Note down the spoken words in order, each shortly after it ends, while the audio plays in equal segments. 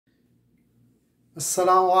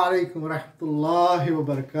Assalamu alaikum rahmatullahi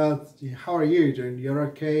wa barakatuh. How are you doing? You're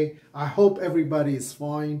okay? I hope everybody is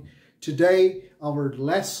fine. Today our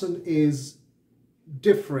lesson is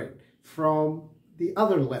different from the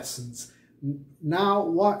other lessons. Now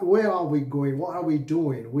where are we going? What are we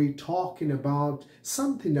doing? We're talking about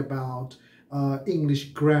something about English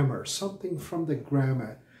grammar, something from the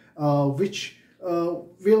grammar, which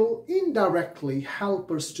will indirectly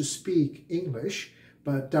help us to speak English,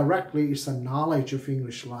 but directly it's a knowledge of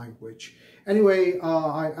English language. Anyway,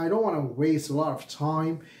 I don't want to waste a lot of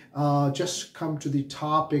time. Just come to the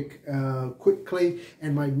topic quickly.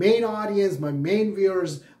 And my main audience, my main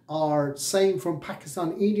viewers are saying from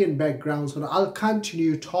Pakistan, Indian backgrounds, so I'll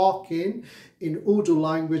continue talking in Urdu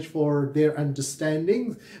language for their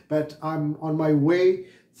understanding. But I'm on my way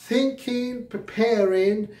thinking,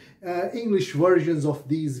 preparing English versions of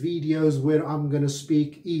these videos where I'm going to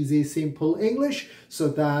speak easy, simple English so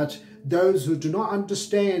that those who do not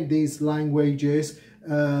understand these languages,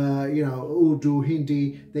 Urdu,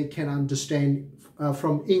 Hindi, they can understand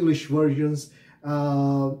from English versions,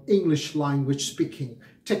 English language speaking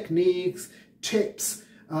techniques, tips,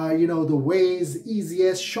 the ways,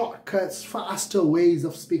 easiest shortcuts, faster ways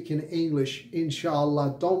of speaking English.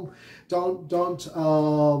 Inshallah, don't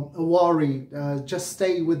worry. Just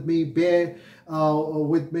stay with me, bear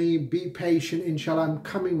with me, be patient. Inshallah, I'm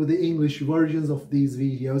coming with the English versions of these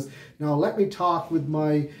videos. Now, let me talk with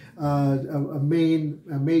my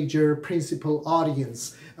major principal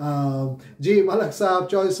audience. जी मलक साहब,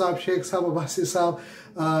 चौधरी साहब, शेख साहब, अब्बासी साहब,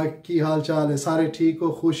 की हाल चाल है? सारे ठीक हो,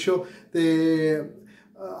 खुश हो? ते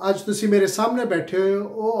आज तुसी मेरे सामने बैठे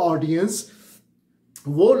हो ऑडियंस,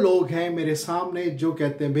 वो लोग हैं मेरे सामने जो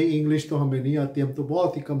कहते हैं भाई इंग्लिश तो हमें नहीं आती, हम तो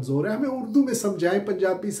बहुत ही कमज़ोर हैं, हमें उर्दू में समझाएं,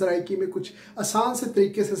 पंजाबी सराइकी में कुछ आसान से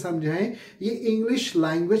तरीके से समझाएं, ये इंग्लिश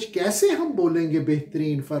लैंग्वेज कैसे हम बोलेंगे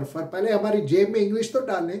बेहतरीन फर पहले हमारी जेब में इंग्लिश तो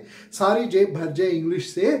डालें, सारी जेब भर जाए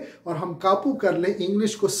इंग्लिश से और हम काबू कर लें,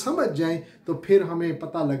 इंग्लिश को समझ जाएं, तो फिर हमें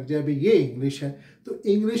पता लग जाए भाई ये इंग्लिश है। तो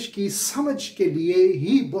इंग्लिश की समझ के लिए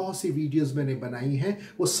ही बहुत सी वीडियोस मैंने बनाई हैं,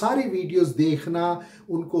 वो सारी वीडियोस देखना,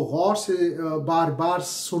 उनको गौर से बार बार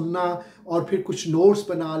सुनना और फिर कुछ नोट्स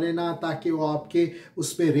बना लेना ताकि वो आपके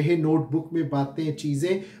उसमें रहे नोटबुक में बातें,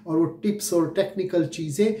 चीज़ें और वो टिप्स और टेक्निकल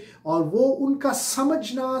चीज़ें, और वो उनका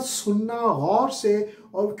समझना, सुनना गौर से,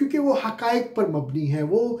 और क्योंकि वो हकायक पर मबनी है,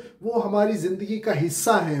 वो हमारी ज़िंदगी का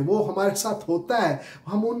हिस्सा है, वो हमारे साथ होता है,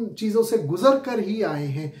 हम उन चीज़ों से गुज़र कर ही आए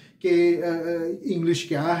हैं कि इंग्लिश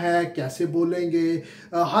क्या है, कैसे बोलेंगे।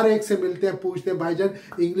 हर एक से मिलते हैं, पूछते हैं भाईजान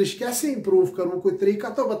इंग्लिश कैसे इम्प्रूव करूँ, कोई तरीका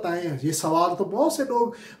तो बताएं। ये सवाल तो बहुत से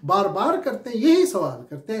लोग बार बार करते हैं, यही सवाल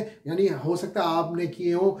करते हैं, यानी हो सकता है आपने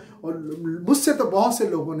किए हो और मुझसे तो बहुत से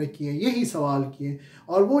लोगों ने किए, यही सवाल किए।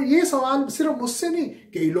 और वो ये सवाल सिर्फ मुझसे नहीं,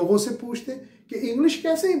 कई लोगों से पूछते कि इंग्लिश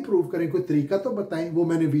कैसे इंप्रूव करें, कोई तरीका तो बताएं। वो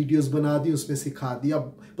मैंने वीडियोस बना दी, उसमें सिखा दिया,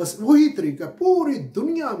 बस वही तरीका। पूरी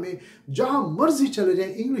दुनिया में जहां मर्जी चले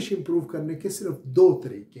जाएं, इंग्लिश इंप्रूव करने के सिर्फ 2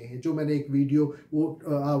 तरीके हैं, जो मैंने एक वीडियो वो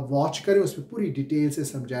वॉच करें, उसमें पूरी डिटेल से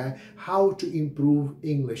समझाया, how to improve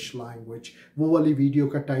English language. वो वाली वीडियो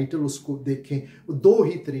का टाइटल उसको देखें। वो 2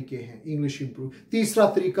 ही तरीके हैं इंग्लिश इंप्रूव, तीसरा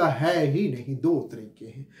तरीका है ही नहीं, 2 तरीके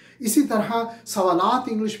हैं। इसी तरह सवालात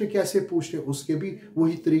इंग्लिश में कैसे पूछते हैं, उसके भी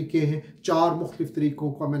वही तरीके हैं। 4 मुख्तलिफ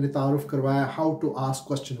तरीकों का मैंने तारुफ करवाया, हाउ टू आस्क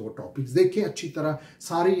क्वेश्चन और टॉपिक्स। देखें अच्छी तरह,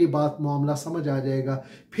 सारी ये बात मामला समझ आ जाएगा।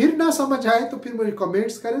 फिर ना समझ आए तो फिर मुझे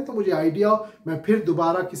कमेंट्स करें, तो मुझे आइडिया हो, मैं फिर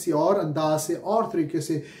दोबारा किसी और अंदाज से और तरीके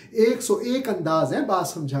से, 101 अंदाज है बात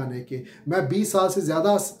समझाने के। मैं 20 साल से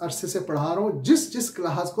ज़्यादा अरसे से पढ़ा रहा हूँ, जिस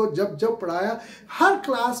क्लास को जब पढ़ाया, हर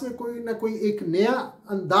क्लास में कोई ना कोई एक नया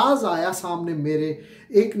अंदाज आया सामने मेरे,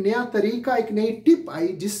 एक नया तरीका, एक नई टिप आई,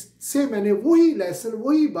 जिससे मैंने वही लेसन,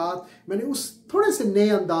 वही बात मैंने उस थोड़े से नए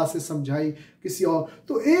अंदाज से समझाई किसी और।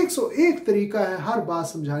 तो 101 तरीका है हर बात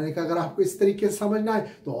समझाने का। अगर आपको इस तरीके से समझना है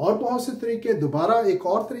तो और बहुत से तरीके, दोबारा एक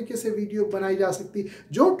और तरीके से वीडियो बनाई जा सकती।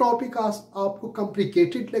 जो टॉपिक आपको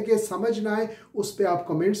कॉम्प्लिकेटेड लगे, समझ ना आए, उस पर आप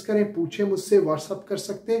कमेंट्स करें, पूछें मुझसे, व्हाट्सअप कर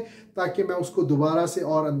सकते हैं ताकि मैं उसको दोबारा से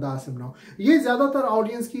और अंदाज से बनाऊँ। ये ज़्यादातर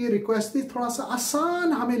ऑडियंस की ये रिक्वेस्ट थी, थोड़ा सा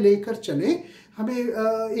आसान हमें लेकर चलें, हमें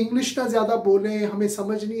इंग्लिश ना ज़्यादा बोलें, हमें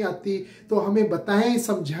समझ नहीं आती, तो हमें बताएं,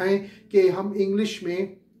 समझाएं कि हम इंग्लिश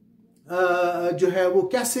में जो है वो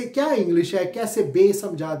कैसे, क्या इंग्लिश है, कैसे बेस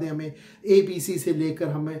समझा दें हमें, ABC से लेकर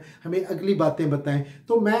हमें अगली बातें बताएं।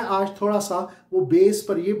 तो मैं आज थोड़ा सा वो बेस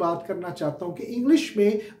पर ये बात करना चाहता हूँ कि इंग्लिश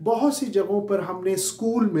में बहुत सी जगहों पर हमने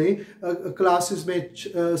स्कूल में क्लासेस में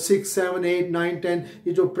 6, 7, 8, 9, 10,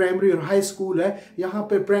 ये जो प्राइमरी और हाई स्कूल है, यहाँ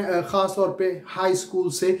पे ख़ास तौर पे हाई स्कूल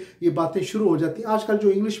से ये बातें शुरू हो जाती हैं। आजकल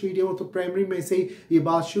जो इंग्लिश मीडियम हो तो प्राइमरी में से ही ये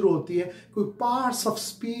बात शुरू होती है, कोई पार्ट्स ऑफ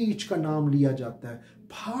स्पीच का नाम लिया जाता है।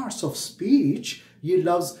 पार्ट्स ऑफ स्पीच, ये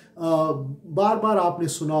लफ्ज़ बार बार आपने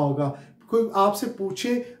सुना होगा। कोई आपसे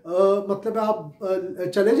पूछे मतलब आप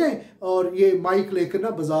चले जाएं और ये माइक लेकर ना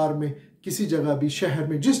बाज़ार में किसी जगह भी, शहर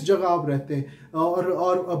में, जिस जगह आप रहते हैं,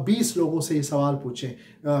 और 20 लोगों से ये सवाल पूछें,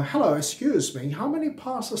 hello excuse me, how many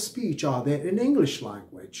parts of speech are there in English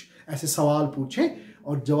language, ऐसे सवाल पूछें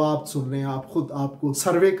और जवाब सुन लें। आप खुद आपको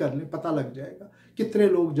सर्वे कर लें, पता लग जाएगा कितने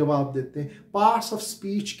लोग जवाब देते हैं। पार्ट्स ऑफ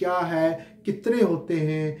स्पीच क्या है, कितने होते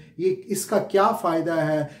हैं, ये इसका क्या फ़ायदा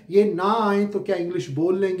है, ये ना आए तो क्या इंग्लिश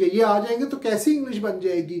बोल लेंगे, ये आ जाएंगे तो कैसी इंग्लिश बन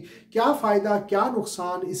जाएगी, क्या फ़ायदा क्या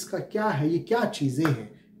नुकसान इसका क्या है, ये क्या चीज़ें हैं,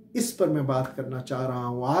 इस पर मैं बात करना चाह रहा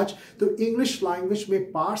हूँ आज। तो इंग्लिश लैंग्वेज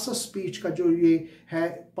में पार्ट्स ऑफ स्पीच का जो ये है,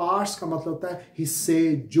 पार्ट्स का मतलब होता है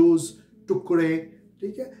हिस्से, जुज़, टुकड़े,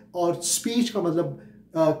 ठीक है, और स्पीच का मतलब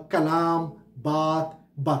कलाम, बात,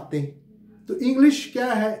 बातें। तो इंग्लिश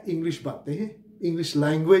क्या है, इंग्लिश बातें हैं, इंग्लिश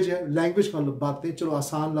लैंग्वेज है, लैंग्वेज का मतलब बातें। चलो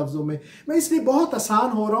आसान लफ्ज़ों में, मैं इसलिए बहुत आसान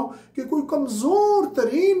हो रहा हूँ कि कोई कमज़ोर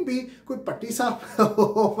तरीन भी, कोई पट्टी सा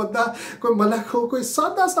बंदा, कोई मलक हो, कोई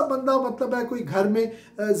सादा सा बंदा, मतलब है कोई घर में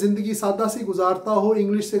ज़िंदगी सादा सी गुजारता हो,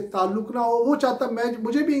 इंग्लिश से ताल्लुक़ ना हो, वो चाहता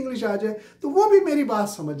मुझे भी इंग्लिश आ जाए तो वो भी मेरी बात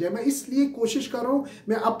समझ जाए। मैं इसलिए कोशिश कर रहा हूँ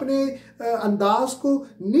मैं अपने अंदाज को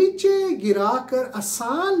नीचे गिरा कर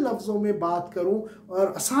आसान लफ्ज़ों में बात करूँ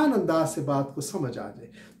और आसान अंदाज से बात को समझ आ जाए।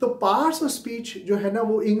 तो पार्ट्स ऑफ स्पीच जो है ना,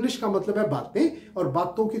 वो इंग्लिश का मतलब है बातें, और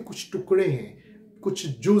बातों के कुछ टुकड़े हैं, कुछ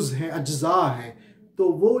जुज़ हैं, अज्जा हैं। तो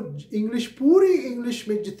वो इंग्लिश, पूरी इंग्लिश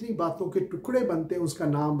में जितनी बातों के टुकड़े बनते हैं उसका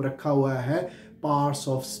नाम रखा हुआ है पार्ट्स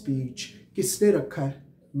ऑफ स्पीच। किसने रखा है?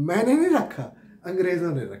 मैंने नहीं रखा,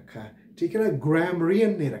 अंग्रेज़ों ने रखा है, ठीक है ना,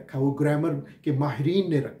 ग्रामरियन ने रखा, वो ग्रामर के माहिरीन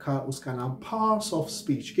ने रखा उसका नाम पार्ट्स ऑफ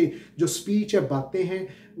स्पीच। के जो स्पीच है, बातें हैं,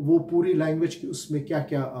 वो पूरी लैंग्वेज की, उसमें क्या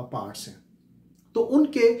क्या पार्ट्स हैं। तो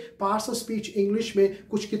उनके पार्ट्स ऑफ स्पीच इंग्लिश में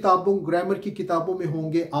कुछ किताबों, ग्रामर की किताबों में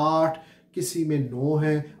होंगे 8, किसी में 9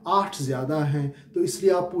 हैं, 8 ज़्यादा हैं। तो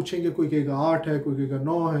इसलिए आप पूछेंगे, कोई कहेगा 8 है, कोई कहेगा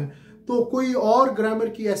 9 है। तो कोई और ग्रामर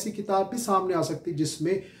की ऐसी किताब भी सामने आ सकती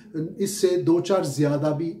जिसमें इससे 2-4 ज़्यादा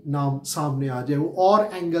भी नाम सामने आ जाए, वो और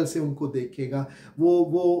एंगल से उनको देखेगा,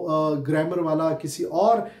 वो ग्रामर वाला किसी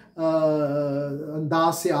और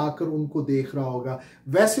अंदाज से आकर उनको देख रहा होगा।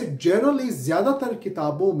 वैसे जनरली ज़्यादातर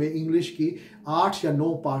किताबों में इंग्लिश की 8 या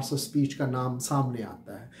 9 पार्ट्स ऑफ स्पीच का नाम सामने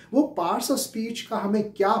आता है। वो पार्ट्स ऑफ स्पीच का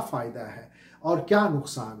हमें क्या फ़ायदा है और क्या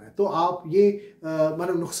नुकसान है? तो आप ये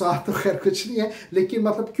मतलब नुकसान तो खैर कुछ नहीं है, लेकिन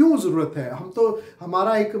मतलब क्यों ज़रूरत है? हम तो,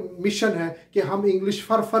 हमारा एक मिशन है कि हम इंग्लिश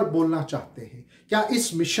फर बोलना चाहते हैं। क्या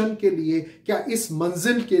इस मिशन के लिए, क्या इस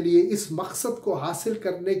मंजिल के लिए, इस मकसद को हासिल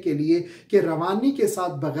करने के लिए कि रवानी के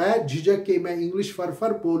साथ बग़ैर झिझक के मैं इंग्लिश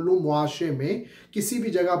फर बोल लूँ, मुआशरे में किसी भी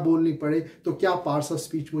जगह बोलनी पड़े, तो क्या पार्ट्स ऑफ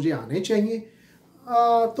स्पीच मुझे आने चाहिए?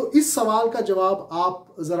 तो इस सवाल का जवाब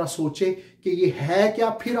आप ज़रा सोचें कि ये है क्या,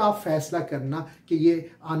 फिर आप फैसला करना कि ये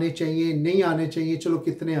आने चाहिए, नहीं आने चाहिए, चलो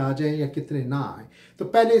कितने आ जाएं या कितने ना आए। तो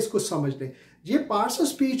पहले इसको समझ लें। ये पार्ट्स ऑफ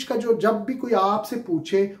स्पीच का जो, जब भी कोई आपसे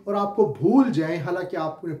पूछे और आपको भूल जाए, हालांकि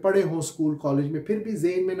आपने पढ़े हों स्कूल कॉलेज में, फिर भी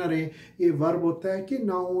ज़हन में ना रहे, ये वर्ब होता है कि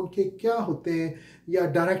नाउन के क्या होते हैं, या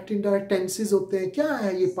डायरेक्ट इनडायरेक्ट टेंसेस होते हैं, क्या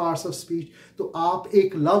है ये पार्ट्स ऑफ स्पीच। तो आप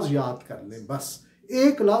एक लफ्ज़ याद कर लें, बस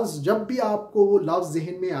एक लफ्ज़, जब भी आपको वो लफ्ज़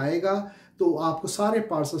ज़हन में आएगा तो आपको सारे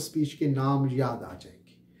पार्ट्स ऑफ स्पीच के नाम याद आ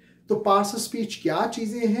जाएंगे। तो पार्ट्स ऑफ स्पीच क्या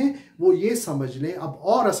चीज़ें हैं वो ये समझ लें। अब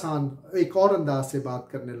और आसान, एक और अंदाज से बात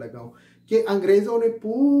करने लगा हूँ कि अंग्रेज़ों ने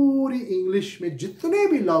पूरी इंग्लिश में जितने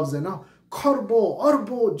भी लफ्ज़ हैं ना, खरबों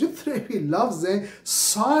अरबों जितने भी लफ्ज़ हैं,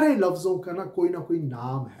 सारे लफ्ज़ों का ना कोई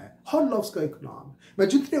नाम है, हर लफ्ज़ का एक नाम है। मैं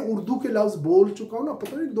जितने उर्दू के लफ्ज़ बोल चुका हूँ ना,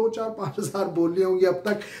 पता नहीं 2-4-5 हज़ार बोल लिए होंगे अब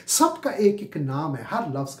तक, सबका एक एक नाम है, हर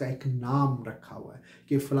लफ्ज़ का एक नाम रखा हुआ है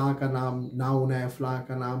कि फ़लाँ का नाम नाउन है, फ़लाँ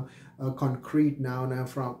का नाम कॉन्क्रीट नाउन है,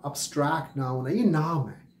 फ्रॉम अब्स्ट्रैक्ट नाउन है। ये नाम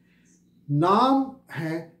है, नाम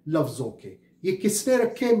है लफ्ज़ों के। ये किसने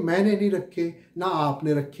रखे? मैंने नहीं रखे, ना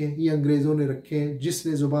आपने रखे, ये अंग्रेज़ों ने रखे हैं।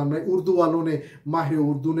 जिसने ज़ुबान में, उर्दू वालों ने, माहिर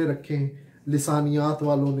उर्दू ने रखे हैं, लिसानियात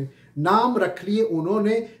वालों ने नाम रख लिए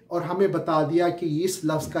उन्होंने, और हमें बता दिया कि इस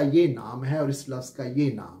लफ्ज़ का ये नाम है और इस लफ्ज़ का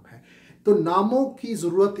ये नाम है। तो नामों की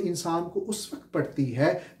ज़रूरत इंसान को उस वक्त पड़ती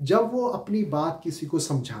है जब वो अपनी बात किसी को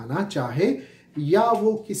समझाना चाहे, या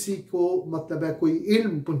वो किसी को मतलब है कोई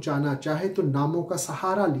इल्म पहुंचाना चाहे, तो नामों का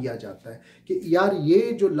सहारा लिया जाता है कि यार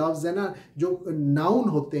ये जो लफ्ज़ है ना, जो नाउन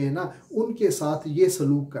होते हैं ना, उनके साथ ये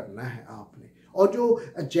सलूक करना है आपने। और जो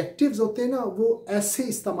एडजेक्टिव्स होते हैं ना, वो ऐसे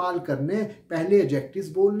इस्तेमाल करने हैं, पहले एडजेक्टिव्स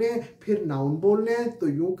बोलने हैं, फिर नाउन बोलने हैं, तो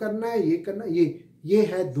यूँ करना है, ये करना, ये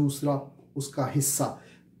है दूसरा उसका हिस्सा।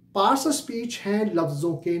 पार्ट्स ऑफ स्पीच हैं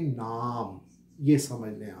लफ्ज़ों के नाम, ये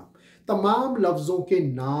समझ लें आप। तमाम लफ्ज़ों के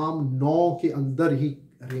नाम 9 के अंदर ही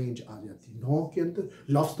रेंज आ जाती है, 9 के अंदर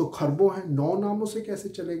लफ्ज़ तो खरबों हैं, 9 नामों से कैसे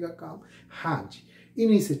चलेगा काम? हाँ जी,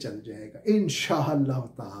 इन्हीं से चल जाएगा इंशाअल्लाह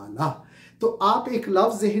ताला। तो आप एक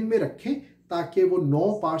लफ्ज़ जहन में रखें ताकि वो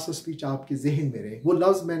 9 पार्ट्स ऑफ स्पीच आपके जहन में रहे। वो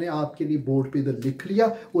लफ्ज़ मैंने आपके लिए बोर्ड पे इधर लिख लिया।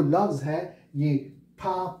 वो लफ्ज़ है ये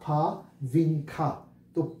पापा विंका।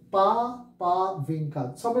 तो पा विंका,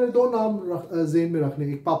 सब मैंने 2 नाम जहन में रखने,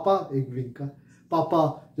 एक पापा एक विंका।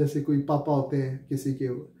 पापा जैसे कोई पापा होते हैं किसी के,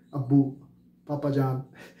 अब्बू, पापा जान,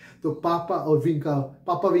 तो पापा और विंका,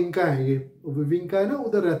 पापा विंका है। ये विंका है ना,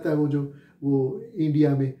 उधर रहता है वो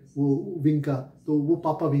इंडिया में वो विंका, तो वो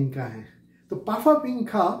पापा विंका है। तो पापा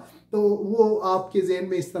विंका, तो वो आपके जहन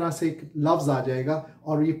में इस तरह से एक लफ्ज़ आ जाएगा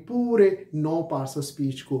और ये पूरे 9 पार्ट्स ऑफ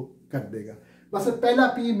स्पीच को कर देगा। बस पहला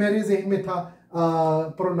पी मेरे जहन में था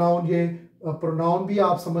प्रोनाउन। ये प्रोनाउन भी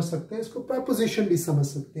आप समझ सकते हैं, इसको प्रेपोजिशन भी समझ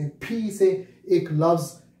सकते हैं। फी से एक लफ्ज़,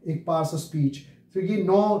 एक पार्ट्स ऑफ स्पीच। तो ये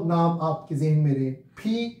 9 नाम आपके जहन में रहे।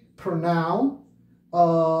 फी प्रोनाउन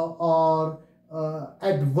और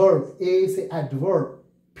एडवर्ब, ए से एडवर्ब।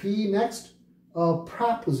 फी नेक्स्ट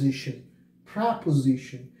प्रेपोजिशन।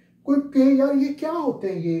 प्रेपोजिशन कोई कहे यार ये क्या होते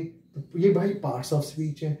हैं? ये भाई पार्ट्स ऑफ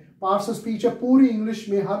स्पीच है। पार्ट्स ऑफ स्पीच है, पूरी इंग्लिश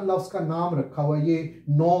में हर लफ्ज़ का नाम रखा हुआ है। ये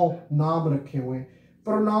 9 नाम रखे हुए हैं।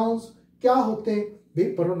 प्रोनाउंस क्या होते हैं? भाई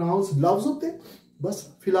प्रोनाउंस लफ्ज़ होते हैं,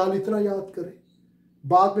 बस फिलहाल इतना याद करें,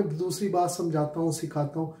 बाद में दूसरी बात समझाता हूँ,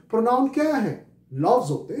 सिखाता हूँ। प्रोनाउन क्या है?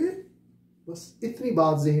 लफ्ज़ होते हैं, बस इतनी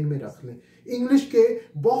बात जहन में रख लें। इंग्लिश के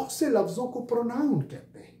बहुत से लफ्ज़ों को प्रोनाउन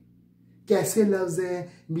कहते हैं। कैसे लफ्ज़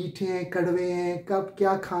हैं, मीठे हैं, कड़वे हैं, कब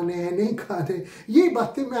क्या खाने हैं, नहीं खाने, ये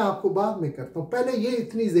बातें मैं आपको बाद में करता हूँ। पहले ये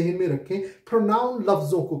इतनी जहन में रखें, प्रोनाउन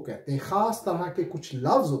लफ्ज़ों को कहते हैं। ख़ास तरह के कुछ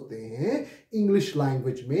लफ्ज़ होते हैं इंग्लिश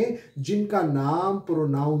लैंग्वेज में जिनका नाम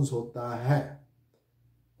प्रोनाउंस होता है।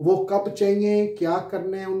 वो कब चाहिए, क्या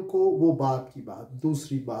करने हैं उनको, वो बात की बात,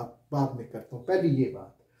 दूसरी बात बाद में करता हूँ, पहले ये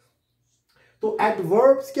बात। तो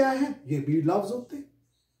एडवर्ब्स क्या है? ये भी लफ्ज़ होते हैं।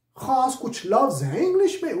 खास कुछ लफ्ज़ हैं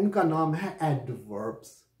इंग्लिश में, उनका नाम है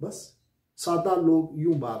एडवर्ब्स। बस सादा लोग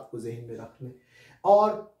यूं बात को जहन में रख लें।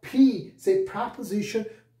 और फी से प्रेपोजिशन।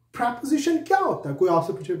 प्रेपोजिशन क्या होता है? कोई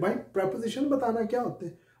आपसे पूछे भाई प्रेपोजिशन बताना क्या होते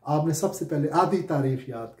हैं, आपने सबसे पहले आधी तारीफ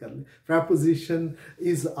याद कर ले। Preposition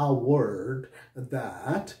is a word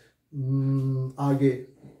that, आगे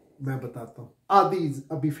मैं बताता हूँ, आधी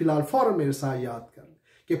अभी फिलहाल फौरन मेरे साथ याद कर ले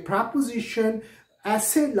कि प्रेपोजिशन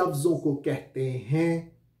ऐसे लफ्ज़ों को कहते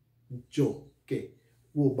हैं जो के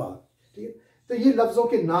वो बात, ठीक है। तो ये लफ्ज़ों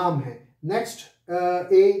के नाम हैं। नेक्स्ट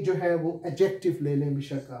ए जो है वो एडजेक्टिव ले लें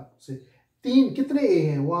बेशक आपसे। 3 कितने ए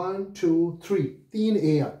हैं? 1 2 3, 3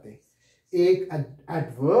 ए आते हैं। एक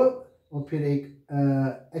एडवर्ब और फिर एक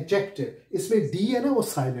एडजेक्टिव। इसमें डी है ना, वो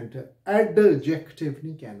साइलेंट है। एडजेक्टिव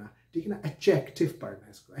नहीं कहना, ठीक है ना, एडजेक्टिव पढ़ना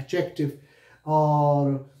है इसको, एडजेक्टिव।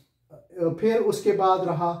 और फिर उसके बाद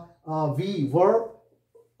रहा वी वर्ब,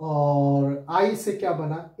 और आई से क्या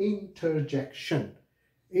बना? इंटरजेक्शन।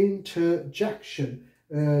 इंटरजेक्शन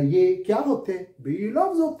ये क्या होते हैं? भी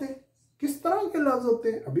लफ्ज़ होते हैं। किस तरह के लफ्ज़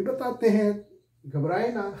होते हैं अभी बताते हैं,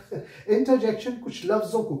 घबराए ना। इंटरजेक्शन कुछ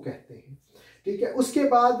लफ्ज़ों को कहते हैं, ठीक है। उसके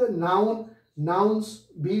बाद नाउन। नाउन्स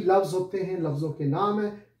भी लफ्ज़ होते हैं, लफ्ज़ों के नाम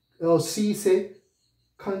है। सी से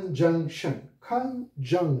कंजंक्शन।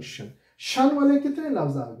 कंजंक्शन, शन वाले कितने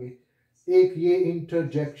लफ्ज़ आ गए? एक ये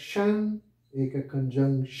इंटरजेक्शन, एक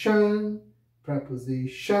कंजंक्शन,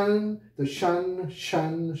 प्रपोजिशन। तो शन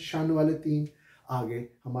शन शन वाले 3 आ गए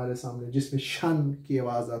हमारे सामने, जिसमें शन की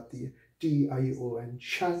आवाज़ आती है, TION,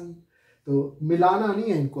 शन। तो मिलाना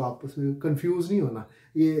नहीं है इनको, आपस में कंफ्यूज नहीं होना,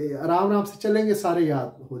 ये आराम आराम से चलेंगे, सारे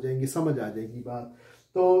याद हो जाएंगे, समझ आ जाएगी बात।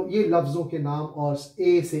 तो ये लफ्ज़ों के नाम। और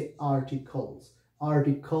ए से आर्टिकल्स।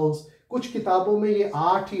 आर्टिकल्स कुछ किताबों में ये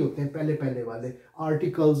 8 ही होते हैं, पहले पहले वाले,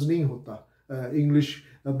 आर्टिकल्स नहीं होता। इंग्लिश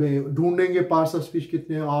में ढूंढेंगे पार्ट्स ऑफ स्पीच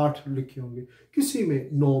कितने, 8 लिखे होंगे, किसी में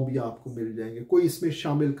 9 भी आपको मिल जाएंगे। कोई इसमें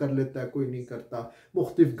शामिल कर लेता है, कोई नहीं करता,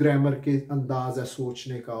 मुख्तलिफ ग्रामर के अंदाज है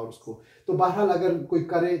सोचने का और उसको। तो बहरहाल अगर कोई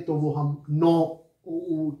करे तो वो हम 9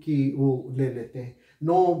 की वो ले लेते हैं।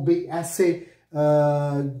 9 भी ऐसे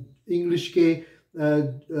इंग्लिश के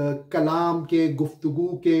कलाम के, गुफ्तगू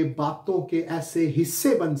के, बातों के ऐसे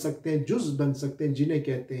हिस्से बन सकते हैं, जुज़ बन सकते हैं, जिन्हें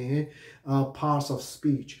कहते हैं पार्ट्स ऑफ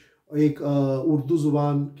स्पीच। एक उर्दू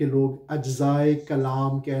ज़ुबान के लोग अज्जाए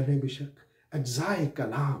कलाम कह रहे हैं, बेशक अज्जाए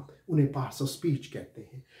कलाम, उन्हें पार्ट्स ऑफ स्पीच कहते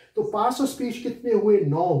हैं। तो पार्ट्स ऑफ स्पीच कितने हुए?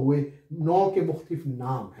 9 हुए। 9 के मुख्तलिफ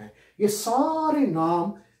नाम हैं। ये सारे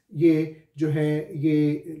नाम ये जो है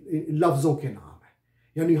ये लफ्ज़ों के नाम है,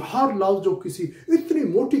 यानी हर लफ्ज़ जो किसी इतनी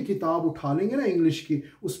मोटी किताब उठा लेंगे ना इंग्लिश की,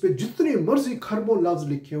 उस पर जितने मर्जी खरबों लफ्ज़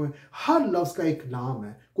लिखे हुए हैं, हर लफ्ज़ का एक नाम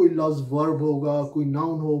है। कोई लफ्ज़ वर्ब होगा, कोई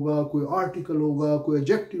नाउन होगा, कोई आर्टिकल होगा, कोई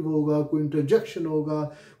एडजेक्टिव होगा, कोई इंटरजेक्शन होगा,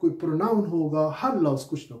 कोई प्रोनाउन होगा, हर लफ्ज़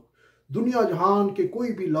कुछ ना। दुनिया जहान के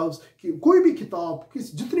कोई भी लफ्ज़ की कोई भी किताब,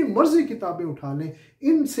 जितनी मर्जी किताबें उठा लें,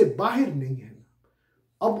 इनसे बाहर नहीं है।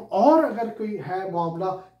 अब और अगर कोई है मामला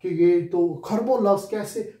कि ये तो खरबों लफ्ज़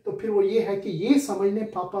कैसे, तो फिर वो ये है कि ये समझ लें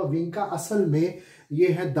पापा विंग का असल में ये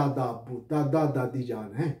है दादा अब्बू, दादा दादी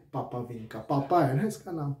जान है पापा विंग का, पापा है ना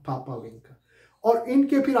इसका नाम पापा विंग का। और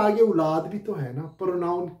इनके फिर आगे औलाद भी तो है ना,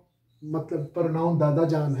 प्रोनाउन, मतलब प्रोनाउन दादा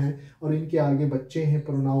जान है और इनके आगे बच्चे हैं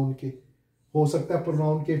प्रोनाउन के। हो सकता है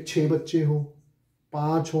प्रोनाउन के 6 बच्चे हों,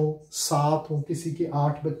 5 हों, 7 हों, किसी के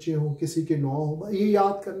 8 बच्चे हों, किसी के 9 हों। ये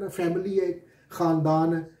याद करना, फैमिली है,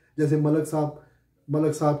 ख़ानदान है। जैसे मलक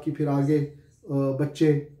साहब की फिर आगे बच्चे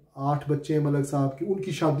 8 बच्चे हैं मलक साहब की,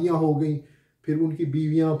 उनकी शादियां हो गई, फिर उनकी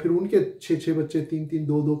बीवियां, फिर उनके 6 बच्चे, 3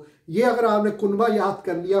 2 ये अगर आपने कुनबा याद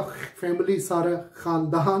कर लिया, फैमिली सारा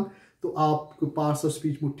ख़ानदान, तो आपको पार्ट्स ऑफ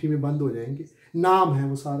स्पीच मुट्ठी में बंद हो जाएंगे। नाम है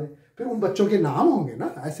वो सारे, फिर उन बच्चों के नाम होंगे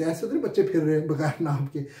ना, ऐसे ऐसे तो बच्चे फिर रहे बगैर नाम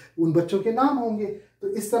के, उन बच्चों के नाम होंगे। तो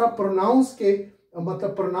इस तरह प्रोनाउंस के,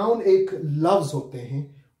 मतलब प्रोनाउन एक लफ्ज़ होते हैं,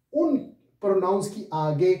 उन प्रोनाउंस की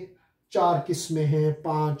आगे 4 किस्में हैं,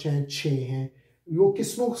 5 हैं, 6 हैं। वो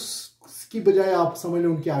किस्मों की बजाय आप समझ लें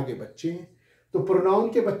उनके आगे बच्चे हैं। तो प्रोनाउन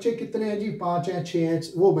के बच्चे कितने हैं जी? 5 हैं, 6 हैं,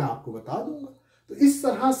 वो मैं आपको बता दूंगा। तो इस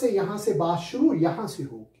तरह से यहाँ से बात शुरू यहाँ से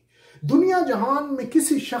होगी। दुनिया जहान में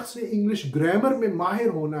किसी शख्स ने इंग्लिश ग्रामर में माहिर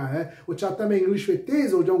होना है, वो चाहता है मैं इंग्लिश में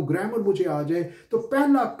तेज हो जाऊं, ग्रामर मुझे आ जाए, तो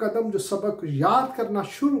पहला कदम जो सबक याद करना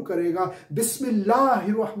शुरू करेगा,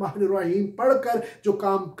 बिस्मिल्लाहिर्रहमानिर्रहीम पढ़कर जो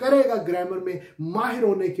काम करेगा ग्रामर में माहिर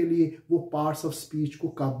होने के लिए, वो पार्ट्स ऑफ स्पीच को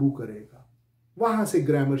काबू करेगा। वहां से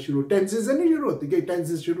ग्रामर शुरू। टेंसेस से नहीं शुरू होती कि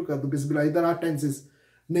टेंसेस शुरू कर दो बिस्मिल्लाह, इधर आ टेंसेस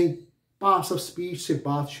नहीं, पार्ट्स ऑफ स्पीच से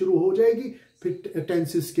बात शुरू हो जाएगी। फिर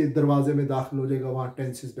टेंसेस के दरवाजे में दाखिल हो जाएगा, वहाँ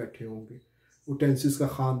टेंसेस बैठे होंगे, वो टेंसेस का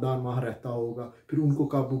ख़ानदान वहाँ रहता होगा, फिर उनको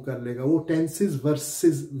काबू कर लेगा। वो टेंसेस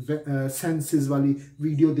वर्सेस सेंसेस वाली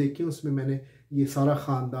वीडियो देखी, उसमें मैंने ये सारा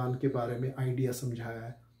ख़ानदान के बारे में आइडिया समझाया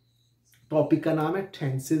है। टॉपिक का नाम है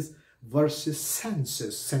टेंसेस वर्सेस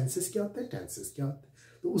सेंसेस। सेंसेस क्या होता है, टेंसेस क्या होता है।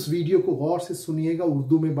 तो उस वीडियो को गौर से सुनिएगा,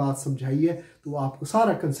 उर्दू में बात समझाई है, तो आपको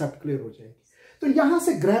सारा कंसेप्ट क्लियर हो जाएगी। तो यहां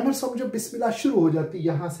से ग्रामर समझो, बिस्मिल्लाह शुरू हो जाती,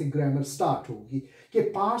 यहां से ग्रामर स्टार्ट होगी कि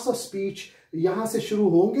पार्ट्स ऑफ स्पीच यहां से शुरू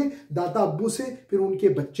होंगे, दादा अब्बू से। फिर उनके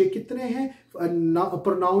बच्चे कितने हैं,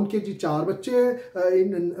 प्रोनाउन के जी 4 बच्चे,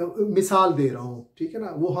 मिसाल दे रहा हूं, ठीक है ना,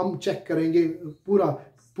 वो हम चेक करेंगे,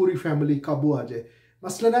 पूरी फैमिली काबू आ जाए।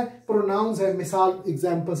 मसलन है प्रोनाउंस है, मिसाल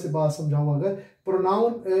एग्जाम्पल से बात समझाऊं। अगर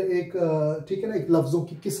प्रोनाउन एक, ठीक है ना, एक लफ्ज़ों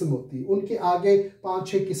की किस्म होती है, उनके आगे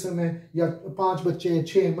 5-6 किस्म है, या 5 बच्चे हैं,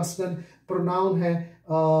 6। मसलन प्रोनाउन है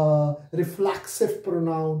reflexive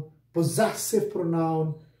pronoun, possessive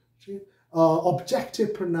pronoun, objective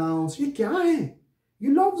pronounce. ये क्या है? ये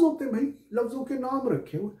लफ्ज़ होते हैं भाई, लफ्ज़ों के नाम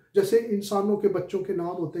रखे हुए। जैसे इंसानों के बच्चों के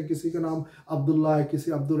नाम होते हैं, किसी का नाम अब्दुल्ला है,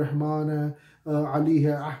 किसी अब्दुर्रहमान है, अली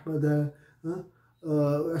है, अहमद है,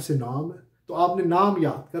 ऐसे नाम है। तो आपने नाम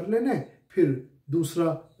याद कर लेना है, फिर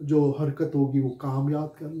दूसरा जो हरकत होगी वो काम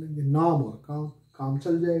याद कर लेंगे, नाम और काम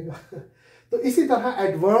चल जाएगा। तो इसी तरह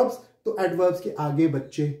एडवर्ब्स, तो एडवर्ब्स के आगे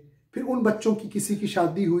बच्चे, फिर उन बच्चों की किसी की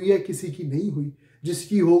शादी हुई है, किसी की नहीं हुई,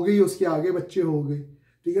 जिसकी हो गई उसके आगे बच्चे हो गए,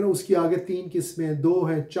 ठीक है ना, उसकी आगे 3 किस्में हैं, 2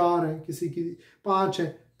 हैं, 4 हैं, किसी की 5 है।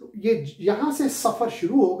 तो ये यहाँ से सफ़र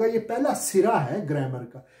शुरू होगा, ये पहला सिरा है ग्रामर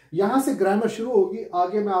का। यहाँ से ग्रामर शुरू होगी,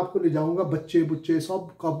 आगे मैं आपको ले जाऊंगा, बच्चे बुच्चे सब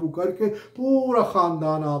काबू करके पूरा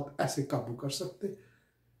ख़ानदान आप ऐसे काबू कर सकते।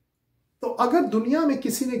 तो अगर दुनिया में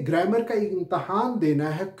किसी ने ग्रामर का एक इम्तहान देना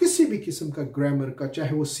है, किसी भी किस्म का ग्रामर का,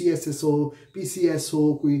 चाहे वो CSS हो, PCS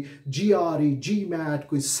हो, कोई GRE, GMAT,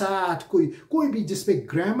 कोई SAT, कोई भी जिसमें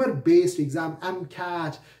ग्रामर बेस्ड एग्जाम,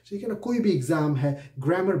 MCAT, ठीक है ना, कोई भी एग्जाम है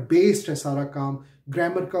ग्रामर बेस्ड है सारा काम,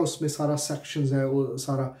 ग्रामर का उसमें सारा सेक्शंस है वो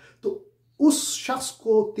सारा, तो उस शख्स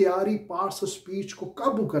को तैयारी पार्ट्स ऑफ स्पीच को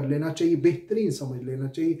काबू कर लेना चाहिए, बेहतरीन समझ लेना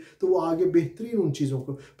चाहिए। तो वो आगे बेहतरीन उन चीज़ों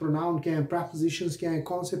को, प्रोनाउन क्या है, प्रेपोजिशंस क्या हैं,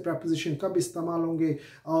 कौन से प्रेपोजिशन कब इस्तेमाल होंगे,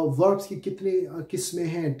 वर्ब्स की कितनी किस्में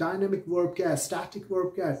हैं, डायनामिक वर्ब क्या है, स्टैटिक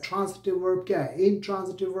वर्ब क्या है, ट्रांजिटिव वर्ब क्या है,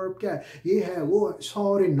 इनट्रांजिटिव वर्ब क्या है, ये है वो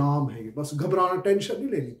सारे नाम है। बस घबराना, टेंशन नहीं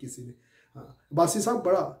लेनी किसी ने। हाँ, बासी साहब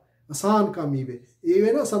बड़ा आसान काम ही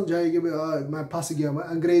ये ना समझाए कि मैं फंस गया, मैं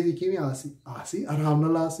अंग्रेजी की आसी आराम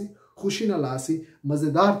न लासी, खुशी ना लासी,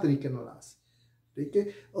 मज़ेदार तरीके ना लासी, ठीक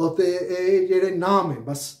है। और तो ये जेडे नाम है,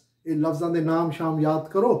 बस ये लफ्ज़ों के नाम शाम याद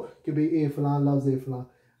करो कि भाई ये फलां लफ्ज़, ये फलां,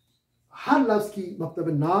 हर लफ्ज़ की मतलब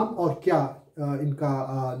नाम और क्या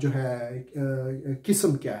इनका जो है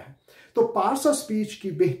किस्म क्या है। तो पार्ट्स ऑफ स्पीच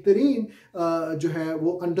की बेहतरीन जो है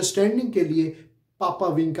वो अंडरस्टैंडिंग के लिए पापा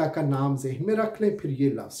विंका का नाम ज़हन में रख लें, फिर ये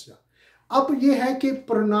लफ्ज़। अब ये है कि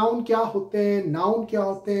प्रोनाउन क्या होते हैं, नाउन क्या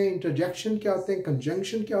होते हैं, इंटरजेक्शन क्या होते हैं,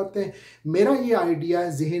 कंजंक्शन क्या होते हैं। मेरा ये आइडिया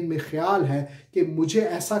है, जहन में ख्याल है कि मुझे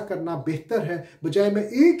ऐसा करना बेहतर है, बजाय मैं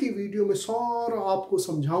एक ही वीडियो में सारा आपको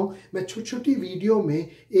समझाऊं। मैं छोटी छोटी वीडियो में,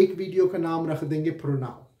 एक वीडियो का नाम रख देंगे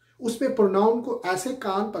प्रोनाउन, उसमें प्रोनाउन को ऐसे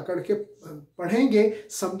कान पकड़ के पढ़ेंगे,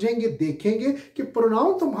 समझेंगे, देखेंगे कि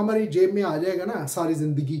प्रोनाउन तो हमारी जेब में आ जाएगा ना सारी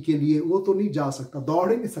ज़िंदगी के लिए। वो तो नहीं जा सकता,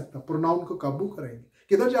 दौड़ ही नहीं सकता, प्रोनाउन को काबू करेंगे।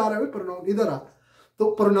 किधर जा रहा है प्रोनाउन, इधर आ, तो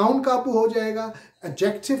प्रोनाउन काबू हो जाएगा,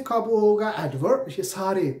 एडजेक्टिव काबू होगा, एडवर्ब, ये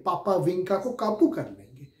सारे पापा विंका को काबू कर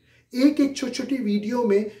लेंगे। एक एक छोटी छोटी वीडियो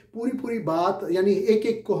में पूरी बात, यानी एक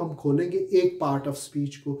एक को हम खोलेंगे, एक पार्ट ऑफ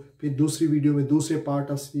स्पीच को, फिर दूसरी वीडियो में दूसरे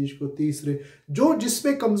पार्ट ऑफ स्पीच को, तीसरे, जो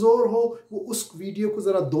जिसमें कमज़ोर हो वो उस वीडियो को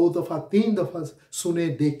ज़रा 2 दफ़ा 3 दफ़ा सुने,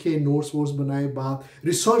 देखे, नोट्स वोट्स बनाए, बात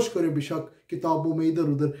रिसर्च करे, बेशक किताबों में इधर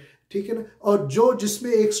उधर, ठीक है ना। और जो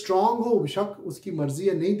जिसमें एक स्ट्रांग हो, बेशक उसकी मर्जी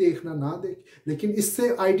है, नहीं देखना ना देख, लेकिन इससे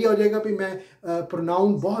आइडिया हो जाएगा भी मैं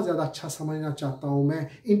प्रोनाउन बहुत ज़्यादा अच्छा समझना चाहता हूँ, मैं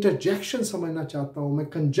इंटरजेक्शन समझना चाहता हूँ, मैं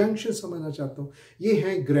कंजंक्शन समझना चाहता हूँ। ये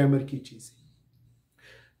है ग्रामर की चीज़ें।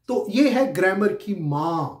 तो ये है ग्रामर की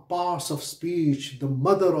माँ, parts of speech, the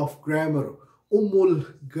mother of grammar, उम्मुल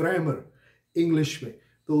grammar English में।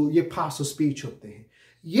 तो ये पार्ट्स ऑफ स्पीच होते हैं।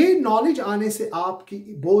 ये नॉलेज आने से आपकी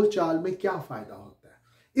बोलचाल में क्या फ़ायदा होता है?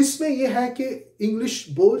 इसमें यह है कि इंग्लिश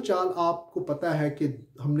बोलचाल, आपको पता है कि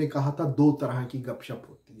हमने कहा था 2 तरह की गपशप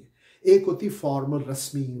होती है। एक होती फॉर्मल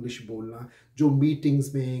रस्मी इंग्लिश बोलना, जो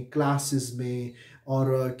मीटिंग्स में, क्लासेस में,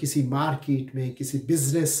 और किसी मार्केट में, किसी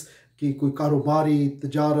बिजनेस की, कोई कारोबारी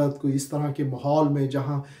तजारत, कोई इस तरह के माहौल में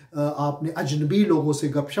जहाँ आपने अजनबी लोगों से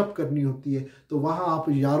गपशप करनी होती है, तो वहाँ आप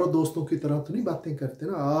यारों दोस्तों की तरह तो नहीं बातें करते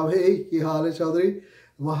ना, भाई क्या हाल है चौधरी।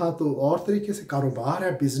 वहाँ तो और तरीके से कारोबार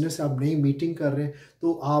है, बिजनेस है, आप नई मीटिंग कर रहे हैं,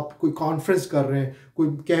 तो आप कोई कॉन्फ्रेंस कर रहे हैं, कोई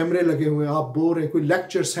कैमरे लगे हुए हैं, आप बोल रहे हैं, कोई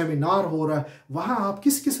लेक्चर सेमिनार हो रहा है, वहाँ आप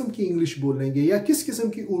किस किस्म की इंग्लिश बोलेंगे या किस किस्म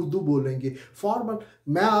की उर्दू बोलेंगे? फॉर्मल।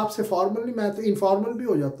 मैं आपसे फॉर्मल नहीं, मैं तो इनफॉर्मल भी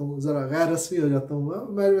हो जाता हूँ, ज़रा गैर रस्मी हो जाता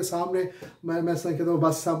हूँ। मेरे सामने मैं कहता हूँ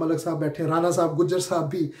बस साहब, मलक साहब बैठे, राना साहब, गुज्जर साहब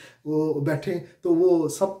भी वो बैठे, तो वो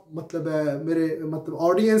सब मतलब मेरे मतलब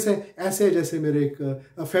ऑडियंस है, ऐसे जैसे मेरे एक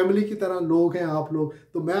फैमिली की तरह लोग हैं आप लोग।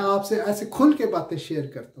 तो मैं आपसे ऐसे खुल के बातें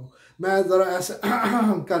शेयर करता हूँ, मैं ज़रा ऐसे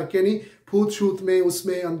करके नहीं, फूट शूत में,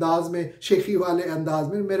 उसमें अंदाज में, शेखी वाले अंदाज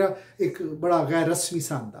में, मेरा एक बड़ा गैर रस्मी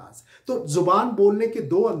सा अंदाज। तो ज़ुबान बोलने के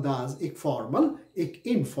 2 अंदाज, एक फॉर्मल, एक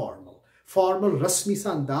इनफॉर्मल। फॉर्मल रस्मी सा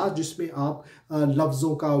अंदाज जिसमें आप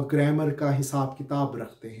लफ्ज़ों का और ग्रामर का हिसाब किताब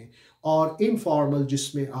रखते हैं, और इनफॉर्मल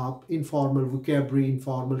जिसमें आप इनफॉर्मल वोकैबुलरी,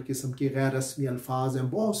 इनफॉर्मल किस्म के गैर रस्मी अल्फाज हैं,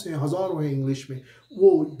 बहुत से हज़ारों हैं इंग्लिश में,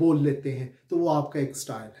 वो बोल लेते हैं, तो वो आपका एक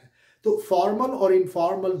स्टाइल है। तो फॉर्मल और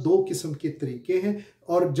इनफॉर्मल 2 किस्म के तरीके हैं,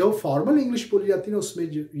 और जो फॉर्मल इंग्लिश बोली जाती है ना, उसमें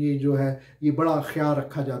ये जो है ये बड़ा ख्याल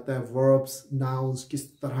रखा जाता है, वर्ब्स, नाउन्स, किस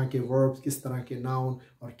तरह के वर्ब्स, किस तरह के नाउन,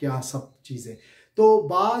 और क्या सब चीज़ें। तो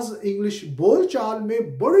बाज़ इंग्लिश बोलचाल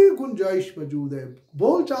में बड़ी गुंजाइश मौजूद है।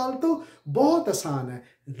 बोलचाल तो बहुत आसान है,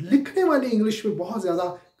 लिखने वाली इंग्लिश में बहुत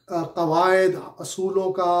ज़्यादा कवायद, असूलों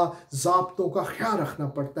का, ज़ाब्तों का ख्याल रखना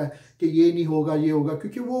पड़ता है कि ये नहीं होगा, ये होगा,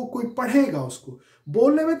 क्योंकि वो कोई पढ़ेगा उसको।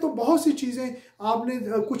 बोलने में तो बहुत सी चीज़ें, आपने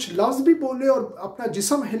कुछ लफ्ज़ भी बोले और अपना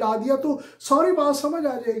जिस्म हिला दिया तो सारी बात समझ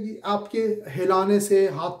आ जाएगी आपके हिलाने से,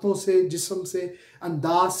 हाथों से, जिस्म से,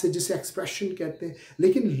 अंदाज से, जिसे एक्सप्रेशन कहते हैं।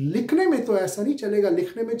 लेकिन लिखने में तो ऐसा नहीं चलेगा।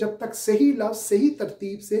 लिखने में जब तक सही लफ्ज़, सही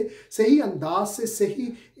तरतीब से, सही अंदाज से,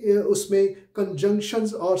 सही उसमें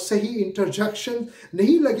कंजंक्शंस और सही इंटरजेक्शन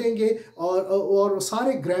नहीं लगेंगे, और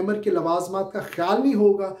सारे ग्रामर के लवाजमात का ख्याल नहीं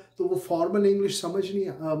होगा, तो वो फॉर्मल इंग्लिश समझ नहीं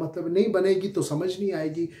मतलब नहीं बनेगी, तो समझ नहीं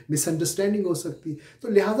आएगी, मिसअंडरस्टैंडिंग हो सकती। तो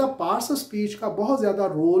लिहाजा पार्ट्स ऑफ स्पीच का बहुत ज़्यादा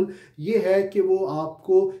रोल ये है कि वो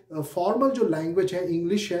आपको फॉर्मल जो लैंग्वेज है,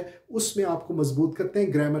 इंग्लिश है, उसमें आपको मजबूत करते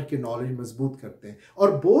हैं, ग्रामर के नॉलेज मजबूत करते हैं।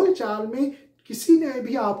 और बोल चाल में किसी ने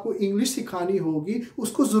भी आपको इंग्लिश सिखानी होगी,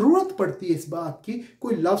 उसको ज़रूरत पड़ती है इस बात की,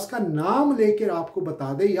 कोई लफ्ज़ का नाम लेकर आपको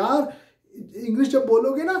बता दे, यार इंग्लिश जब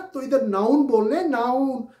बोलोगे ना तो इधर नाउन बोलने,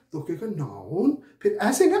 नाउन, तो क्या नाउन, फिर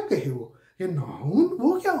ऐसे ना कहे वो, ये नाउन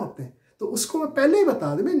वो क्या होते हैं, तो उसको मैं पहले ही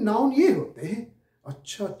बता दूँ, नाउन ये होते हैं।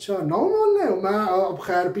 अच्छा नाउन बोलने हो, मैं अब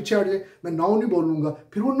खैर पीछे हट जाए, मैं नाउन ही बोलूँगा,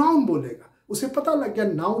 फिर वो नाउन बोलेगा, उसे पता लग गया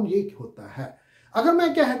नाउन ये होता है। अगर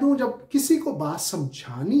मैं कह दूँ जब किसी को बात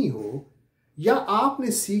समझानी हो या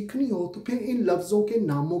आपने सीखनी हो, तो फिर इन लफ्ज़ों के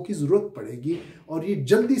नामों की ज़रूरत पड़ेगी और ये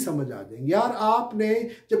जल्दी समझ आ जाएंगे। यार आपने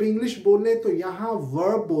जब इंग्लिश बोलने तो यहाँ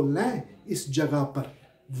वर्ब बोलना है, इस जगह पर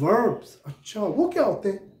वर्ब्स, अच्छा वो क्या होते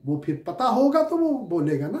हैं, वो फिर पता होगा तो वो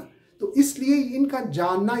बोलेगा ना। तो इसलिए इनका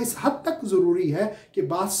जानना इस हद तक ज़रूरी है कि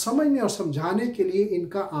बात समझने और समझाने के लिए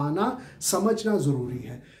इनका आना समझना ज़रूरी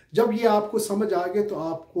है। जब ये आपको समझ आ गए तो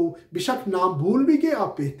आपको बेशक नाम भूल भी गए,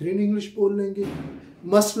 आप बेहतरीन इंग्लिश बोल लेंगे।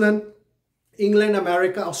 मसलन इंग्लैंड,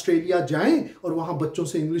 अमेरिका, ऑस्ट्रेलिया जाएं और वहाँ बच्चों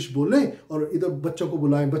से इंग्लिश बोलें और इधर बच्चों को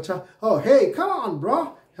बुलाएं, बच्चा हे come on bro,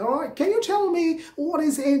 can you tell me what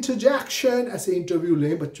is interjection. ऐसे इंटरव्यू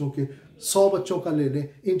लें बच्चों के, 100 बच्चों का ले लें,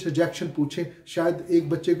 इंटरजेक्शन पूछें, शायद एक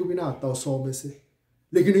बच्चे को भी ना आता हो 100 में से,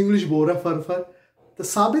 लेकिन इंग्लिश बोल रहा फर फर। तो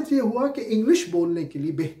साबित ये हुआ कि इंग्लिश बोलने के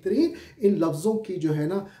लिए बेहतरीन इन लफ्ज़ों की जो है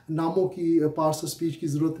ना, नामों की, पार्ट्स ऑफ स्पीच की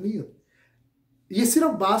ज़रूरत नहीं होती। ये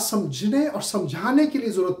सिर्फ बात समझने और समझाने के लिए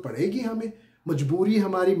ज़रूरत पड़ेगी हमें, मजबूरी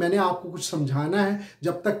हमारी। मैंने आपको कुछ समझाना है,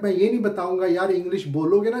 जब तक मैं ये नहीं बताऊंगा यार इंग्लिश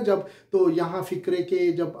बोलोगे ना जब, तो यहाँ फ़िक्रे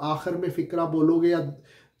के जब आखिर में फ़िक्रा बोलोगे या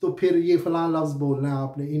तो फिर ये फ़लाँ लफ्ज़ बोलना है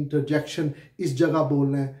आपने, इंटरजेक्शन इस जगह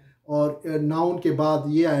बोलना है, और नाउन के बाद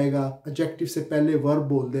ये आएगा, एडजेक्टिव से पहले वर्ब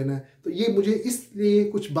बोल देना है। तो ये मुझे इसलिए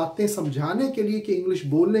कुछ बातें समझाने के लिए कि इंग्लिश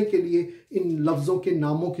बोलने के लिए इन लफ्ज़ों के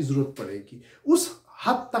नामों की ज़रूरत पड़ेगी। उस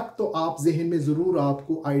हद तक तो आप जहन में ज़रूर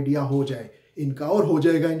आपको आइडिया हो जाए इनका, और हो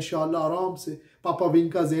जाएगा इंशाल्लाह आराम से। पापा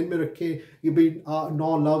विंग का जहन में रखें, ये भाई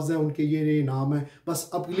 9 लफ्ज़ हैं उनके, ये नाम है। बस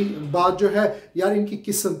अगली बात जो है यार, इनकी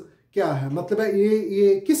किस्म क्या है, मतलब है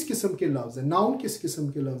ये किस किस्म के लफ्ज़ है, नाउन किस किस्म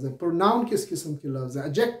के लफ्ज़ है, प्रोनाउन किस किस्म के लफ्ज़ है,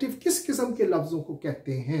 एडजेक्टिव किस किस्म के लफ्ज़ों को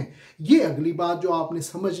कहते हैं। ये अगली बात जो आपने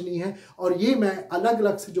समझनी है, और ये मैं अलग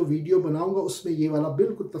अलग से जो वीडियो बनाऊंगा उसमें ये वाला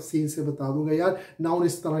बिल्कुल तफसील से बता दूंगा। यार नाउन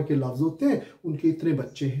इस तरह के लफ्ज़ होते हैं, उनके इतने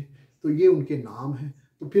बच्चे हैं, तो ये उनके नाम हैं।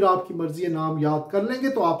 तो फिर आपकी मर्जी है, नाम याद कर लेंगे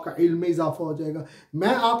तो आपका इल्म में इजाफा हो जाएगा।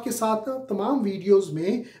 मैं आपके साथ तमाम वीडियोस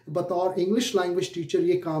में बतौर इंग्लिश लैंग्वेज टीचर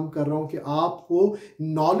ये काम कर रहा हूँ कि आपको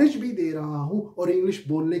नॉलेज भी दे रहा हूँ और इंग्लिश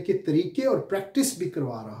बोलने के तरीके और प्रैक्टिस भी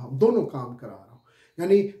करवा रहा हूँ, दोनों काम करा रहा हूँ।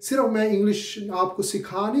 यानी सिर्फ मैं इंग्लिश आपको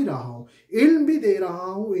सिखा नहीं रहा हूँ, इल्म भी दे रहा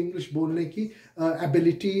हूँ, इंग्लिश बोलने की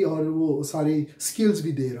एबिलिटी और वो सारी स्किल्स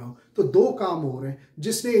भी दे रहा हूँ। तो 2 काम हो रहे हैं।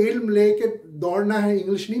 जिसने इल्म लेके दौड़ना है,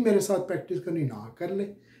 इंग्लिश नहीं मेरे साथ प्रैक्टिस करनी, ना कर ले,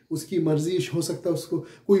 उसकी मर्जी। हो सकता है उसको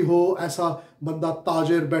कोई हो ऐसा बंदा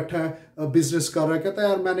ताजर बैठा है, बिजनेस कर रहा है, कहता है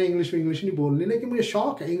यार मैंने इंग्लिश नहीं बोलनी, लेकिन मुझे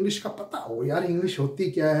शौक है इंग्लिश का, पता हो यार इंग्लिश होती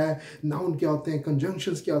क्या है, नाउन क्या होते हैं,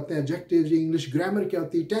 कंजंक्शंस क्या होते हैं, एडजेक्टिव्स, इंग्लिश ग्रामर क्या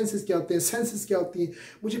होती है, टेंसेस क्या होते हैं, सेंसेस क्या होती हैं,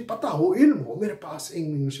 मुझे पता हो, इल्म हो मेरे पास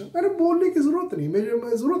इंग्लिश, मेरे बोलने की ज़रूरत नहीं,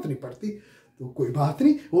 मेरे ज़रूरत नहीं पड़ती। तो कोई बात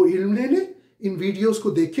नहीं, वो इल्म ले ले, इन वीडियोस को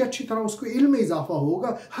देखिए अच्छी तरह, उसको इल्म में इजाफा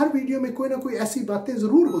होगा। हर वीडियो में कोई ना कोई ऐसी बातें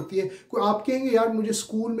ज़रूर होती है। कोई आप कहेंगे यार मुझे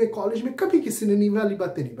स्कूल में, कॉलेज में कभी किसी ने नी वाली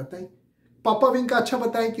बातें नहीं बताई। पापा विंग का अच्छा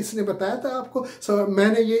बताएं, किसने बताया था आपको?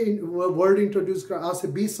 मैंने ये वर्ड इंट्रोड्यूस करा आज से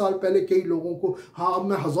 20 साल पहले कई लोगों को, हाँ अब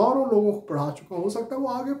मैं हज़ारों लोगों को पढ़ा चुका हूँ, हो सकता है वो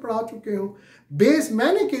आगे पढ़ा चुके हों।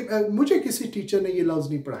 मुझे किसी टीचर ने ये लफ्ज़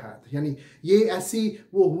नहीं पढ़ाया था। यानी ये ऐसी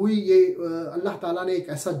वो हुई, ये अल्लाह ताला ने एक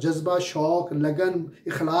ऐसा जज्बा, शौक़, लगन,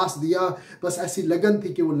 इखलास दिया, बस ऐसी लगन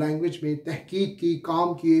थी कि वो लैंग्वेज में तहकीक की,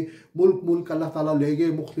 काम किए, मुल्क अल्लाह ताला ले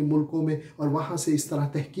गए मुख्तलिफ मुल्कों में, और वहाँ से इस तरह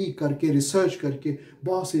तहकीक करके, रिसर्च करके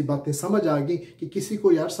बहुत सी बातें समझ आ गई कि किसी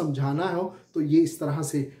को यार समझाना हो तो ये इस तरह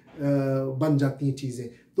से बन जाती हैं चीज़ें।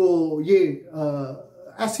 तो ये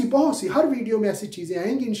ऐसी बहुत सी, हर वीडियो में ऐसी चीज़ें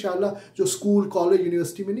आएंगी इंशाल्लाह जो स्कूल, कॉलेज,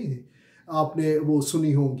 यूनिवर्सिटी में नहीं है, आपने वो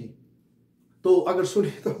सुनी होंगी। तो अगर सुने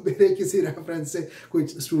तो मेरे किसी रेफरेंस से कोई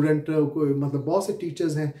स्टूडेंट, कोई मतलब बहुत से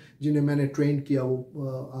टीचर्स हैं जिन्हें मैंने ट्रेन किया, वो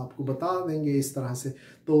आपको बता देंगे इस तरह से।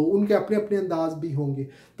 तो उनके अपने अपने अंदाज भी होंगे।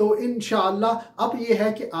 तो इंशाअल्लाह अब ये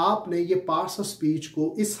है कि आपने ये पार्ट्स ऑफ स्पीच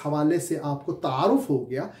को, इस हवाले से आपको तारुफ हो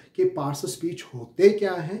गया कि पार्ट्स ऑफ स्पीच होते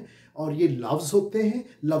क्या हैं, और ये लफ्ज़ होते हैं,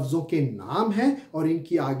 लफ्ज़ों के नाम हैं, और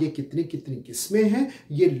इनकी आगे कितनी कितनी किस्में हैं।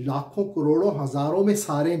 ये लाखों, करोड़ों, हज़ारों में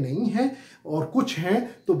सारे नहीं हैं, और कुछ हैं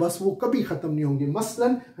तो बस वो कभी ख़त्म नहीं होंगे।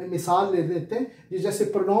 मसलन हम मिसाल ले लेते हैं, ये जैसे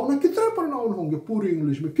प्रोनाउन है, कितने प्रोनाउन होंगे पूरी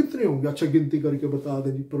इंग्लिश में, कितने होंगे? अच्छा गिनती करके बता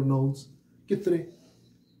दें जी, प्रोनाउंस कितने?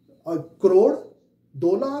 करोड़,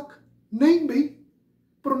 2 लाख? नहीं भाई,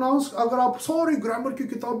 प्रोनाउंस अगर आप सारी ग्रामर की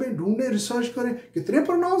किताबें ढूंढें, रिसर्च करें, कितने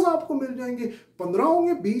प्रोनाउंस आपको मिल जाएंगे? 15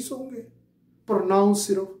 होंगे, 20 होंगे प्रोनाउंस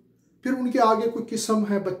सिर्फ। फिर उनके आगे कोई किस्म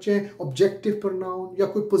है बच्चे, ऑब्जेक्टिव प्रोनाउन या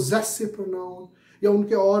कोई पोजेसिव प्रोनाउन, या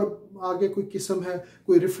उनके और आगे कोई किस्म है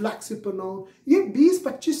कोई रिफ्लेक्सिव प्रोनाउन। ये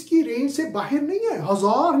 20-25 की रेंज से बाहर नहीं है,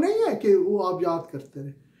 1000 नहीं है कि वो आप याद करते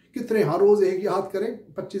रहे। कितने हर रोज एक याद करें,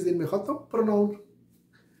 25 दिन में खत्म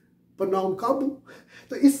प्रोनाउन काबू।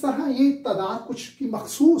 तो इस तरह ये तादाद कुछ की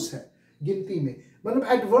मखसूस है गिनती में। मतलब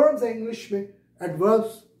एडवर्ब्स है इंग्लिश में,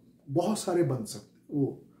 एडवर्ब्स बहुत सारे बन सकते,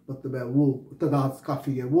 वो मतलब है वो तादाद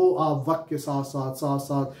काफ़ी है। वो आप वक्त के साथ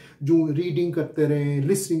साथ जो रीडिंग करते रहें,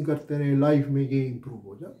 लिसनिंग करते रहें, लाइफ में ये इम्प्रूव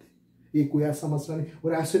हो जाते हैं। ये कोई ऐसा मसला नहीं।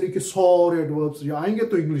 और ऐसे नहीं कि सारे एडवर्ब्स जो आएंगे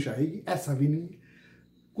तो इंग्लिश आएगी, ऐसा भी नहीं।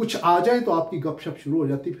 कुछ आ जाए तो आपकी गपशप शुरू हो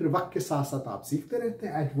जाती है, फिर वक्त के साथ साथ आप सीखते रहते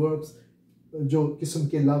हैं एडवर्ब्स जो किस्म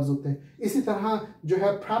के लफ्ज होते हैं। इसी तरह जो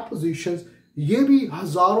है प्रेपोजिशंस, ये भी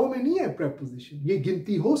हजारों में नहीं है प्रेपोजिशन, ये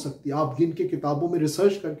गिनती हो सकती है। आप गिन के किताबों में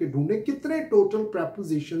रिसर्च करके ढूंढें कितने टोटल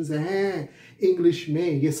प्रेपोजिशंस हैं इंग्लिश में।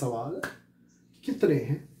 ये सवाल है कितने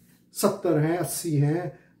हैं, 70 हैं, 80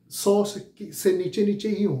 हैं, 100 से नीचे नीचे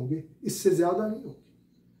ही होंगे, इससे ज्यादा नहीं होंगे।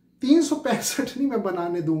 365 नहीं मैं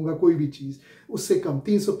बनाने दूंगा कोई भी चीज, उससे कम।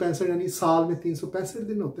 365 यानी साल में 365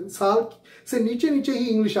 दिन होते हैं, साल से नीचे नीचे ही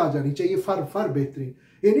इंग्लिश आ जानी चाहिए। फर बेहतरीन।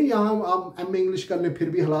 ये नहीं यहाँ आप एम इंग्लिश कर लें फिर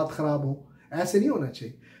भी हालात खराब हो, ऐसे नहीं होना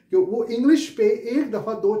चाहिए। कि वो इंग्लिश पे एक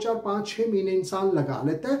दफ़ा 2, 4, 5, 6 महीने इंसान लगा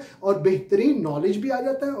लेता है और बेहतरीन नॉलेज भी आ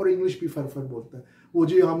जाता है और इंग्लिश भी फर बोलता है। वो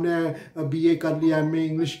जी हमने बीए कर लिया, एमए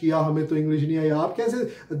इंग्लिश किया, हमें तो इंग्लिश नहीं आई। आप कैसे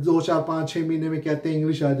 2, 4, 5, 6 महीने में कहते हैं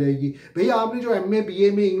इंग्लिश आ जाएगी? भैया आपने जो एमए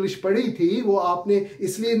बीए में इंग्लिश पढ़ी थी वो आपने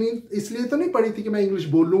इसलिए तो नहीं पढ़ी थी कि मैं इंग्लिश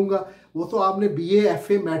बोलूँगा। वो तो आपने बीए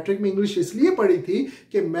एफए मैट्रिक में इंग्लिश इसलिए पढ़ी थी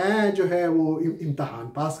कि मैं जो है वो इम्तहान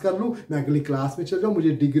पास कर लूँ, मैं अगली क्लास में चल जाऊँ, मुझे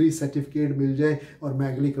डिग्री सर्टिफिकेट मिल जाए और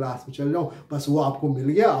मैं अगली क्लास में चल जाऊँ। बस वो आपको मिल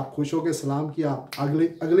गया, आप खुश होकर सलाम किया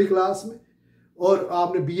अगली क्लास में। और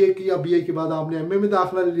आपने बीए किया, बीए के बाद आपने एमए में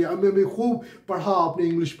दाखिला ले लिया, एमए में खूब पढ़ा, आपने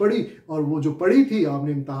इंग्लिश पढ़ी और वो जो पढ़ी थी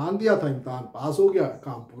आपने इम्तहान दिया था, इम्तहान पास हो गया,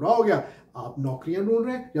 काम पूरा हो गया, आप नौकरियां ढूंढ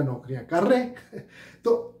रहे हैं या नौकरियां कर रहे हैं।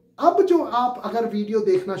 तो अब जो आप अगर वीडियो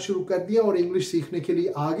देखना शुरू कर दिया और इंग्लिश सीखने के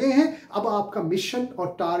लिए आगे हैं, अब आपका मिशन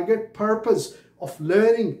और target purpose of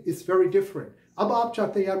learning is very different. अब आप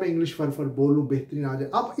चाहते हैं यार मैं इंग्लिश फर बोलूं, बेहतरीन आ जाए।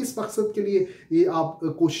 अब इस मकसद के लिए ये आप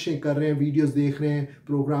कोशिशें कर रहे हैं, वीडियोस देख रहे हैं,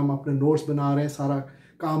 प्रोग्राम अपने नोट्स बना रहे हैं, सारा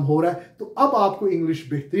काम हो रहा है। तो अब आपको इंग्लिश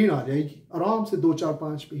बेहतरीन आ जाएगी आराम से 2, 4,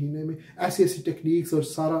 5 महीने में। ऐसी टेक्निक्स और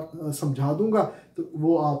सारा समझा दूंगा तो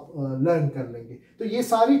वो आप लर्न कर लेंगे। तो ये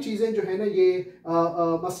सारी चीज़ें जो है ना, ये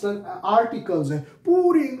मसलन आर्टिकल्स हैं।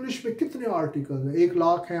 पूरी इंग्लिश में कितने आर्टिकल्स हैं? 1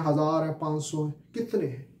 लाख हैं, 1000 हैं, 500 हैं, कितने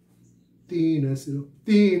हैं? 3 है सिर्फ,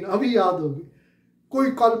 3। अभी याद होगी,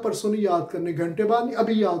 कोई कल परसों नहीं याद करने, घंटे बाद नहीं,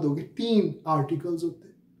 अभी याद होगी। 3 आर्टिकल्स होते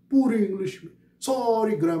हैं पूरी इंग्लिश में।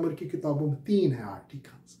 सारी ग्रामर की किताबों में 3 है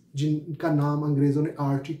आर्टिकल्स, जिनका नाम अंग्रेजों ने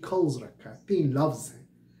आर्टिकल्स रखा है। 3 लफ्ज हैं।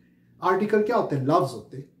 आर्टिकल क्या होते हैं? लफ्ज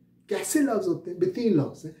होते हैं। कैसे लफ्ज होते हैं? 3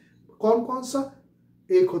 लफ्ज हैं। कौन कौन सा?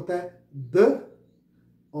 एक होता है द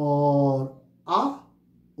और आ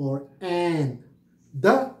और एन।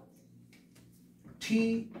 द,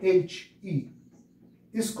 THE,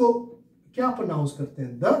 इसको क्या प्रोनाउंस करते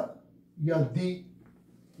हैं? द या दी?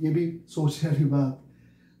 ये भी सोचने वाली बात।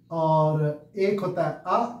 और एक होता है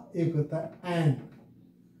आ, एक होता है एन।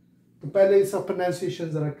 तो पहले इसका प्रोनाउंसिएशन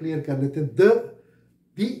जरा क्लियर कर लेते हैं। द,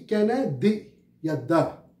 दी कहना है, दी या द।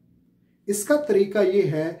 इसका तरीका ये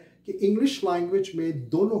है कि इंग्लिश लैंग्वेज में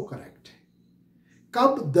दोनों करेक्ट है।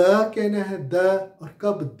 कब द कहना है द और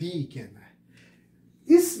कब दी कहना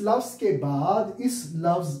है। इस लफ्ज के बाद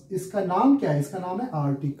इसका नाम क्या है? इसका नाम है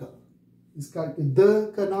आर्टिकल। इसका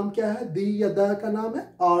द का नाम क्या है? दी या द का नाम है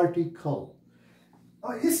आर्टिकल।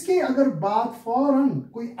 और इसके अगर बात फौरन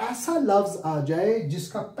कोई ऐसा लफ्ज आ जाए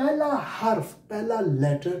जिसका पहला हर्फ, पहला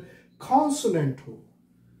लेटर कॉन्सोनेंट हो,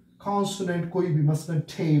 कॉन्सोनेंट कोई भी, मसलन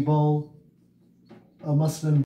टेबल, मसलन